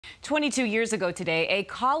22 years ago today, a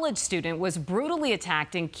college student was brutally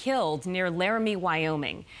attacked and killed near Laramie,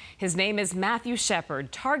 Wyoming. His name is Matthew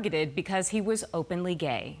Shepard, targeted because he was openly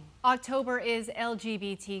gay. October is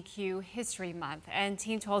LGBTQ History Month, and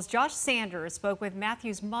Team 12's Josh Sanders spoke with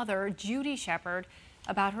Matthew's mother, Judy Shepard,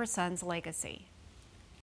 about her son's legacy.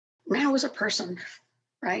 Matt was a person,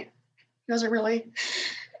 right? He wasn't really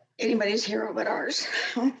anybody's hero but ours.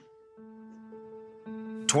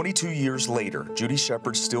 22 years later, Judy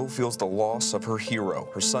Shepard still feels the loss of her hero,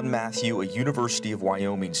 her son Matthew, a University of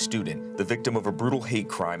Wyoming student, the victim of a brutal hate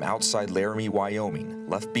crime outside Laramie, Wyoming,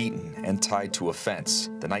 left beaten and tied to a fence.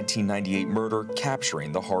 The 1998 murder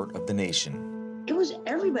capturing the heart of the nation. It was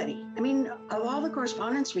everybody. I mean, of all the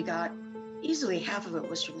correspondence we got, easily half of it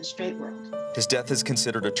was from the straight world. His death is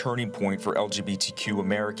considered a turning point for LGBTQ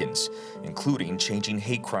Americans, including changing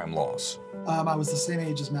hate crime laws. I was the same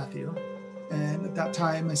age as Matthew. And at that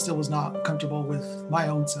time, I still was not comfortable with my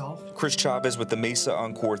own self. Chris Chavez with the Mesa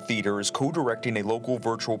Encore Theater is co-directing a local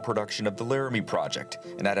virtual production of the Laramie Project,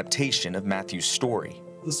 an adaptation of Matthew's story.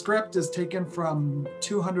 The script is taken from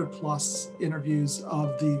 200 plus interviews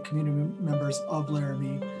of the community members of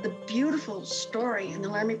Laramie. The beautiful story in the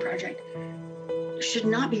Laramie Project should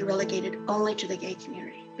not be relegated only to the gay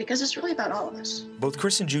community, because it's really about all of us. Both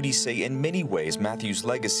Chris and Judy say in many ways Matthew's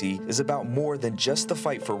legacy is about more than just the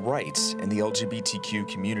fight for rights in the LGBTQ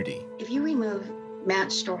community. If you remove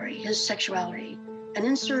Matt's story, his sexuality, and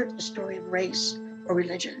insert a story of race or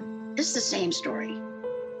religion, it's the same story.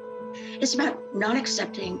 It's about not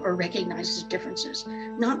accepting or recognizing differences,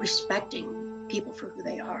 not respecting people for who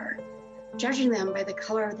they are, judging them by the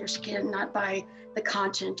color of their skin, not by the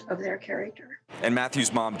content of their character. And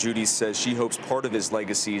Matthew's mom, Judy, says she hopes part of his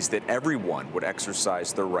legacy is that everyone would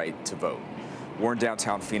exercise their right to vote. We're in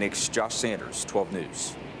downtown Phoenix. Josh Sanders, 12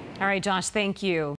 News. All right, Josh, thank you.